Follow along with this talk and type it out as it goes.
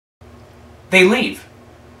they leave.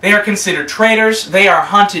 They are considered traitors. They are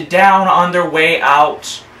hunted down on their way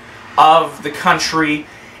out of the country,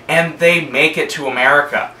 and they make it to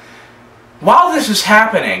America. While this is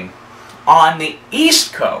happening, on the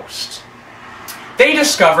East Coast, they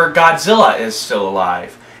discover Godzilla is still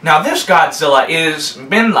alive. Now, this Godzilla is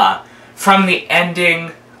Minla from the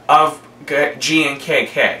ending of G and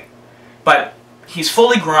KK. But he's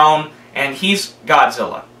fully grown, and he's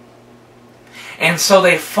Godzilla. And so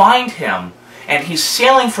they find him, and he's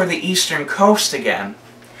sailing for the eastern coast again.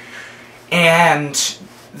 And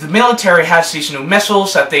the military has these new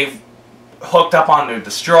missiles that they've hooked up on their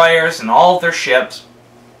destroyers and all of their ships.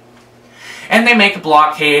 And they make a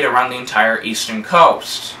blockade around the entire eastern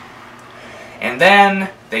coast. And then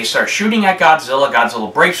they start shooting at Godzilla.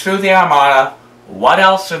 Godzilla breaks through the Armada. What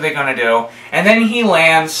else are they going to do? And then he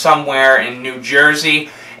lands somewhere in New Jersey,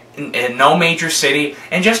 in no major city,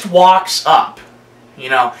 and just walks up. You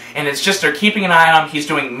know, and it's just they're keeping an eye on him. He's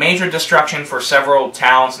doing major destruction for several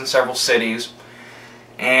towns and several cities.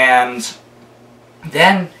 And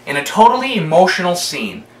then, in a totally emotional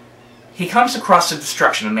scene, he comes across the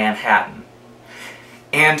destruction of Manhattan.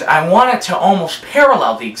 And I want it to almost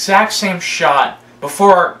parallel the exact same shot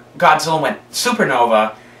before Godzilla went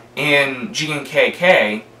supernova in G and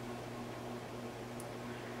KK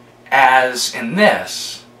as in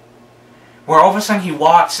this, where all of a sudden he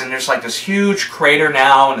walks and there's like this huge crater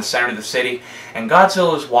now in the center of the city, and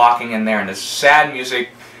Godzilla is walking in there, and there's sad music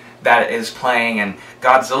that is playing, and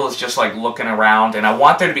Godzilla is just like looking around, and I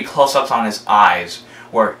want there to be close-ups on his eyes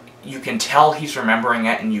where you can tell he's remembering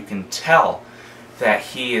it, and you can tell that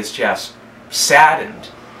he is just saddened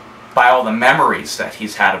by all the memories that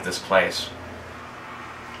he's had of this place.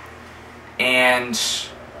 And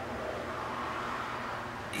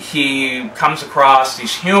he comes across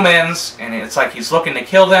these humans, and it's like he's looking to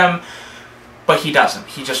kill them, but he doesn't.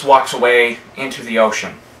 He just walks away into the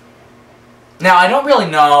ocean. Now, I don't really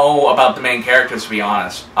know about the main characters, to be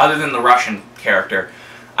honest, other than the Russian character.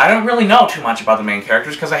 I don't really know too much about the main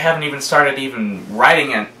characters because I haven't even started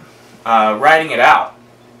writing it out.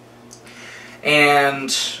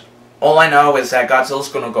 And all I know is that Godzilla's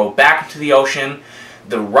going to go back into the ocean.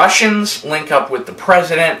 The Russians link up with the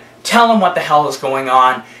president, tell him what the hell is going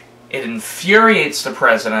on. It infuriates the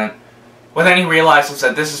president, but then he realizes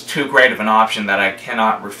that this is too great of an option that I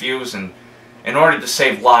cannot refuse, and in order to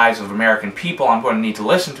save lives of American people, I'm going to need to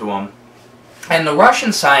listen to him. And the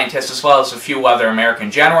Russian scientists, as well as a few other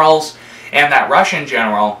American generals, and that Russian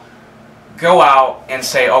general, go out and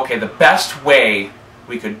say, okay, the best way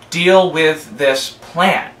we could deal with this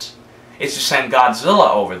plant is to send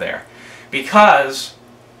Godzilla over there. Because,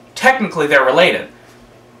 technically, they're related.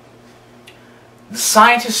 The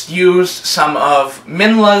scientists used some of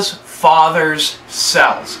Minla's father's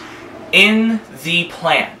cells in the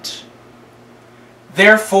plant.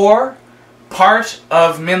 Therefore, part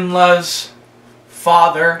of Minla's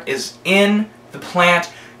father is in the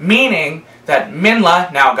plant, meaning that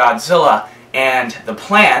Minla, now Godzilla, and the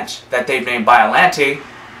plant that they've named Biollante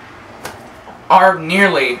are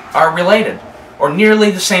related, or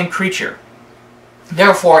nearly the same creature.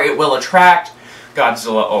 Therefore, it will attract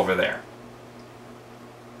Godzilla over there.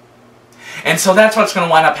 And so that's what's going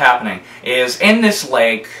to wind up happening, is in this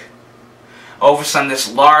lake, all of a sudden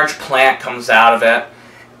this large plant comes out of it,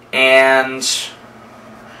 and,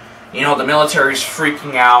 you know, the military's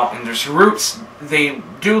freaking out, and there's roots. They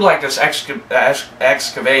do like this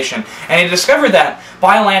excavation, and they discover that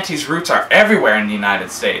Biollante's roots are everywhere in the United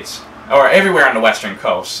States, or everywhere on the western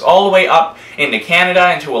coast, all the way up into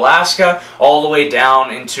Canada, into Alaska, all the way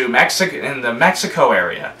down into in the Mexico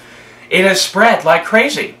area. It has spread like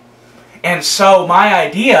crazy. And so my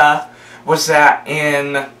idea was that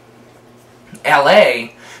in LA,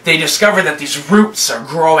 they discovered that these roots are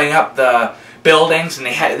growing up the buildings, and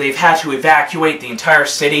they've had to evacuate the entire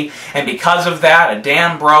city, and because of that, a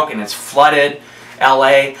dam broke and it's flooded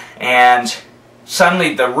LA, and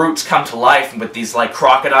suddenly the roots come to life with these like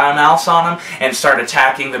crocodile mouths on them and start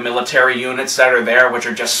attacking the military units that are there, which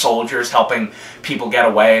are just soldiers helping people get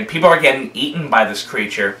away, and people are getting eaten by this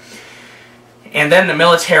creature. And then the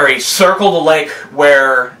military circle the lake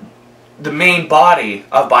where the main body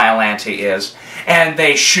of Biollante is, and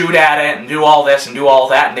they shoot at it and do all this and do all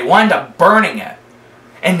that, and they wind up burning it.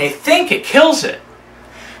 And they think it kills it.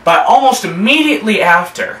 But almost immediately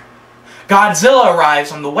after, Godzilla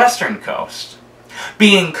arrives on the western coast,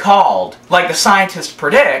 being called, like the scientists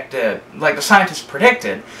predicted,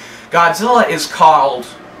 Godzilla is called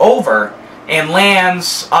over and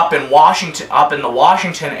lands up in Washington, up in the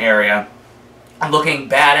Washington area, looking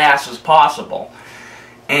badass as possible.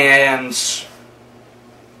 And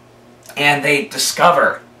they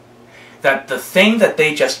discover that the thing that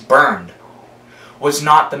they just burned was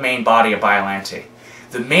not the main body of Biollante.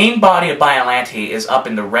 The main body of Biollante is up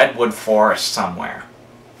in the redwood forest somewhere.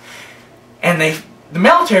 And the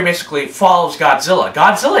military basically follows Godzilla.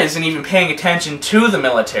 Godzilla isn't even paying attention to the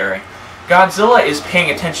military. Godzilla is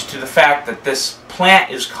paying attention to the fact that this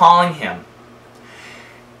plant is calling him.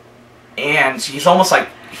 And he's almost like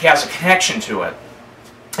he has a connection to it.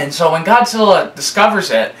 And so when Godzilla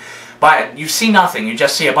discovers it, you see nothing. You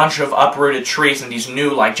just see a bunch of uprooted trees and these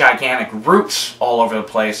new, like, gigantic roots all over the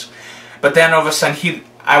place. But then all of a sudden,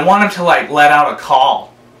 I want him to, like, let out a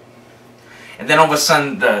call. And then all of a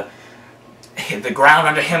sudden, the ground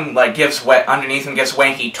under him, like, underneath him gives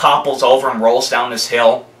way, and he topples over and rolls down this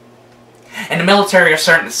hill. And the military are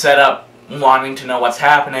starting to set up, wanting to know what's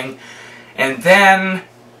happening. And then,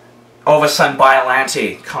 all of a sudden,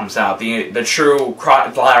 Biollante comes out. The true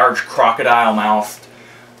large crocodile-mouthed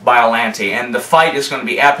Biollante. And the fight is going to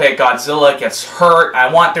be epic. Godzilla gets hurt.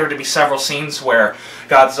 I want there to be several scenes where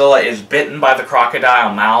Godzilla is bitten by the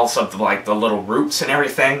crocodile mouths of the little roots and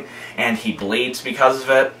everything, and he bleeds because of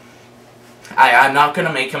it. I'm not going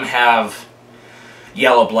to make him have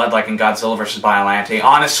yellow blood like in Godzilla vs. Biollante.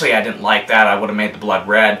 Honestly, I didn't like that. I would have made the blood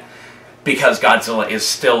red, because Godzilla is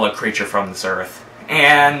still a creature from this earth.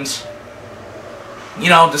 And, you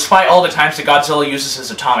know, despite all the times that Godzilla uses his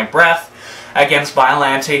atomic breath against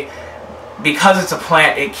Biollante, because it's a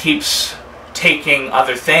plant, it keeps taking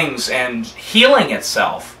other things and healing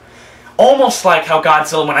itself. Almost like how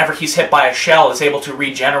Godzilla, whenever he's hit by a shell, is able to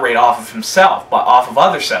regenerate off of himself, but off of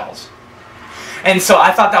other cells. And so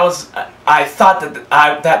I thought that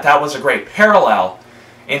was a great parallel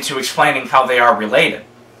into explaining how they are related.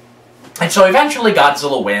 And so eventually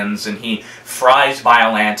Godzilla wins, and he fries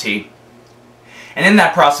Biollante. And in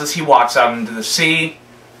that process, he walks out into the sea.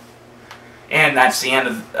 And that's the end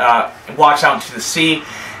of, walks out into the sea.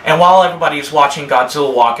 And while everybody is watching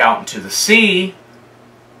Godzilla walk out into the sea,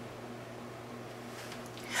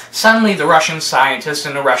 suddenly the Russian scientist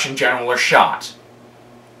and the Russian general are shot.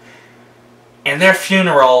 And their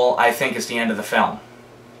funeral, I think, is the end of the film.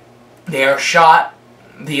 They are shot.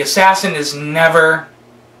 The assassin is never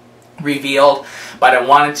revealed, but I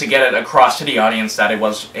wanted to get it across to the audience that it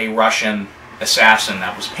was a Russian assassin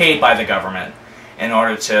that was paid by the government in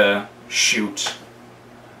order to shoot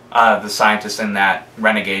the scientist and that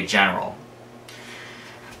renegade general.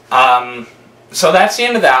 So that's the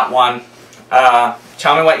end of that one.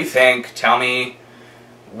 Tell me what you think. Tell me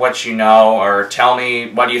what you know, or tell me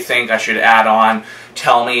what do you think I should add on.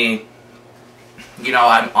 Tell me, you know,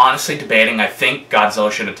 I'm honestly debating. I think Godzilla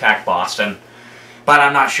should attack Boston, but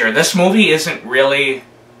I'm not sure. This movie isn't really,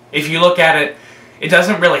 if you look at it, it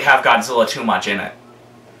doesn't really have Godzilla too much in it.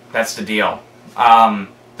 That's the deal.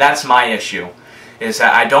 That's my issue, is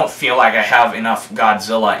that I don't feel like I have enough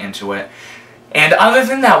Godzilla into it. And other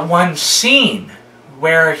than that one scene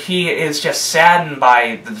where he is just saddened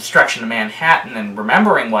by the destruction of Manhattan and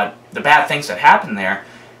remembering what the bad things that happened there,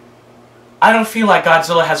 I don't feel like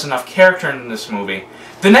Godzilla has enough character in this movie.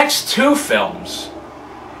 The next two films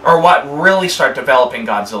are what really start developing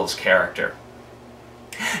Godzilla's character.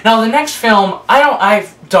 Now, the next film, I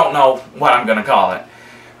don't know what I'm going to call it,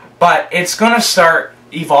 but it's going to start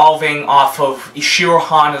evolving off of Ishiro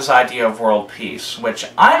Honda's idea of world peace, which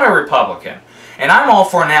I'm a Republican, and I'm all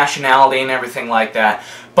for nationality and everything like that,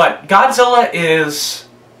 but Godzilla is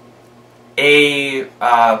a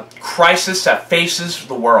crisis that faces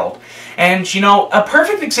the world. And, you know, a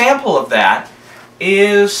perfect example of that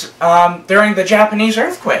is during the Japanese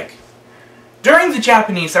earthquake. During the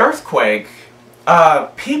Japanese earthquake,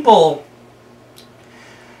 people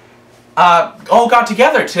all got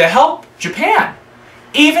together to help Japan.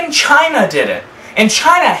 Even China did it. And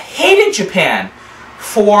China hated Japan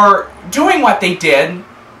for doing what they did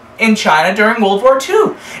in China during World War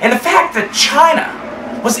II. And the fact that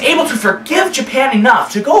China was able to forgive Japan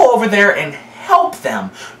enough to go over there and help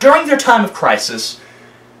them during their time of crisis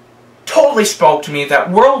totally spoke to me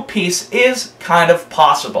that world peace is kind of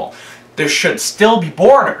possible. There should still be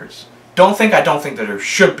borders. I don't think that there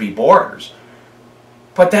should be borders.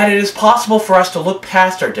 But that it is possible for us to look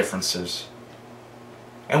past our differences.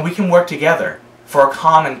 And we can work together for a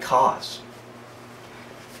common cause.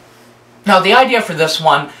 Now, the idea for this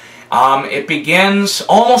one, it begins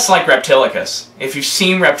almost like Reptilicus. If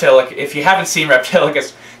you haven't seen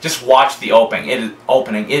Reptilicus, just watch the opening.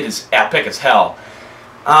 It is epic as hell.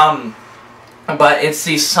 But it's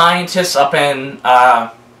these scientists up in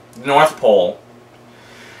North Pole,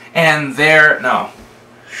 and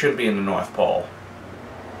shouldn't be in the North Pole.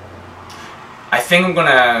 I think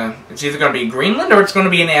it's either going to be Greenland or it's going to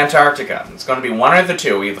be in Antarctica. It's going to be one of the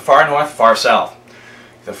two, either far north or far south.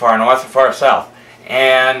 the far north, the far south.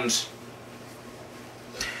 And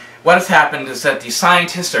what has happened is that the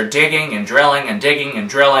scientists are digging and drilling and digging and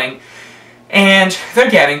drilling, and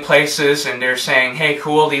they're getting places, and they're saying, hey,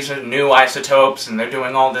 cool, these are new isotopes, and they're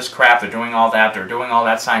doing all this crap, they're doing all that, they're doing all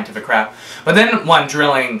that scientific crap. But then one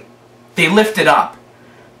drilling, they lift it up,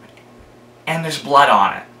 and there's blood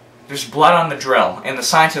on it. There's blood on the drill, and the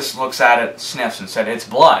scientist looks at it, sniffs, and said, it's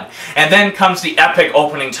blood. And then comes the epic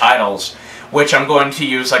opening titles, which I'm going to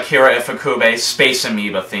use Akira Ifukube's Space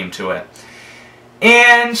Amoeba theme to it.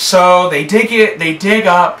 And so they dig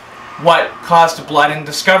up what caused the blood and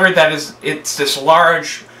discovered that it's this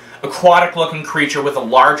large, aquatic-looking creature with a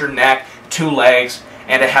larger neck, 2 legs,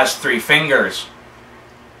 and it has 3 fingers.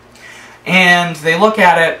 And they look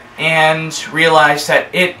at it and realize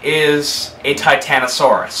that it is a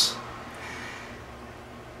Titanosaurus.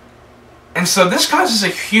 And so this causes a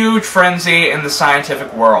huge frenzy in the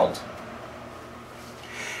scientific world.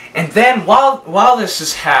 And then, while this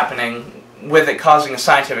is happening, with it causing a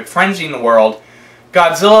scientific frenzy in the world,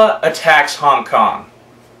 Godzilla attacks Hong Kong.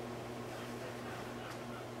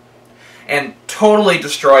 And totally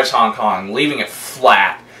destroys Hong Kong, leaving it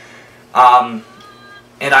flat. And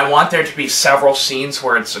I want there to be several scenes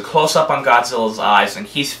where it's a close-up on Godzilla's eyes, and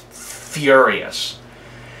he's furious.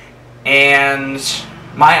 And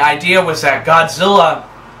my idea was that Godzilla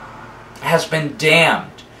has been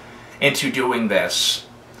damned into doing this.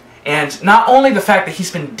 And not only the fact that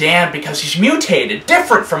he's been damned because he's mutated,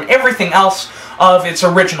 different from everything else of its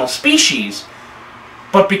original species,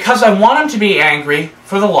 but because I want him to be angry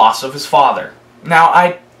for the loss of his father.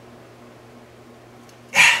 Now,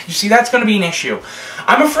 you see, that's going to be an issue.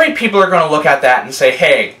 I'm afraid people are going to look at that and say,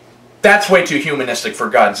 hey, that's way too humanistic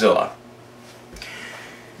for Godzilla.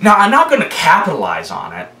 Now, I'm not going to capitalize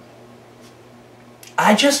on it.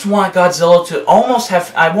 I just want Godzilla to almost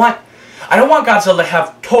have... I don't want Godzilla to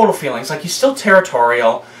have total feelings. Like, he's still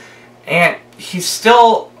territorial, and he's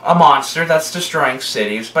still a monster that's destroying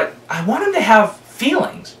cities, but I want him to have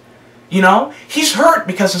feelings. You know? He's hurt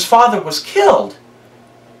because his father was killed.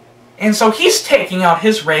 And so he's taking out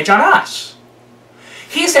his rage on us.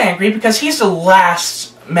 He's angry because he's the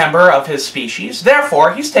last member of his species.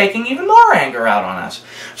 Therefore, he's taking even more anger out on us.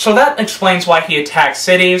 So that explains why he attacks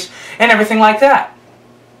cities and everything like that.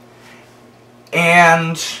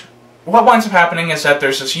 And what winds up happening is that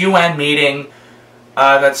there's this UN meeting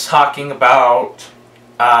that's talking about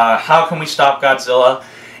how can we stop Godzilla,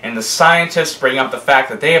 and the scientists bring up the fact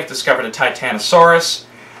that they have discovered a Titanosaurus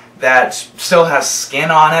that still has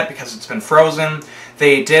skin on it because it's been frozen.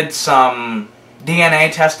 They did some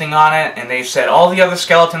DNA testing on it, and they said all the other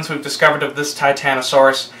skeletons we've discovered of this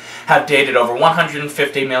Titanosaurus have dated over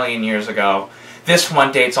 150 million years ago. This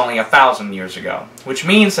one dates only 1,000 years ago, which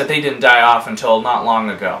means that they didn't die off until not long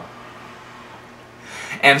ago.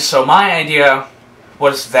 And so my idea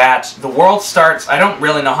was that the world starts... I don't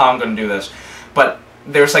really know how I'm going to do this, but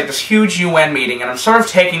there's like this huge UN meeting, and I'm sort of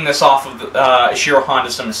taking this off of Ishiro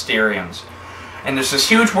Honda's The Mysterians. And there's this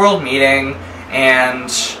huge world meeting, and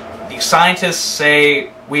the scientists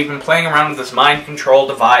say, we've been playing around with this mind control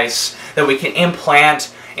device that we can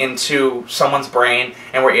implant into someone's brain,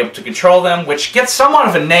 and we're able to control them, which gets somewhat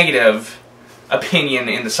of a negative opinion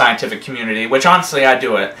in the scientific community, which honestly I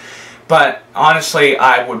do it. But honestly,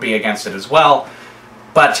 I would be against it as well.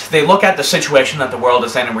 But they look at the situation that the world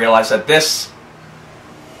is in and realize that this,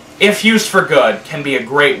 if used for good, can be a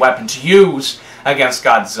great weapon to use against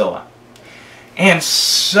Godzilla. And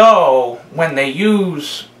so, when they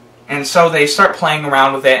use... And so they start playing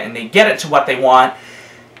around with it, and they get it to what they want.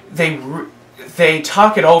 They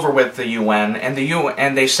talk it over with the UN,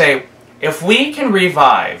 and they say, if we can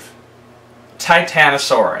revive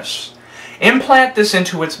Titanosaurus, implant this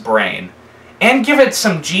into its brain, and give it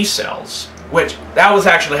some G cells, which, that was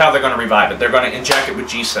actually how they're going to revive it. They're going to inject it with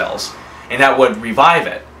G cells, and that would revive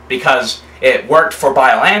it, because it worked for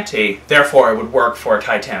Biollante, therefore it would work for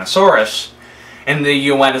Titanosaurus. And the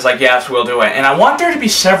UN is like, yes, we'll do it. And I want there to be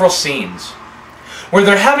several scenes where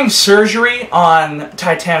they're having surgery on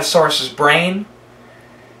Titanosaurus's brain,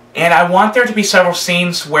 and I want there to be several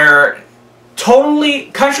scenes where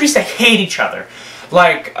countries that hate each other,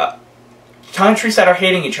 like countries that are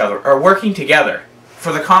hating each other, are working together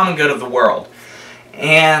for the common good of the world.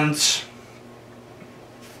 And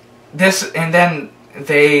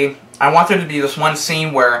I want there to be this one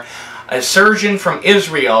scene where a surgeon from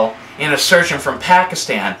Israel and a surgeon from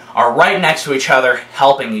Pakistan are right next to each other,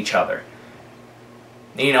 helping each other.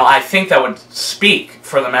 You know, I think that would speak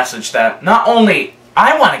for the message that not only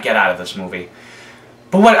I want to get out of this movie,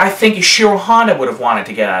 but what I think Ishiro Honda would have wanted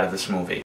to get out of this movie.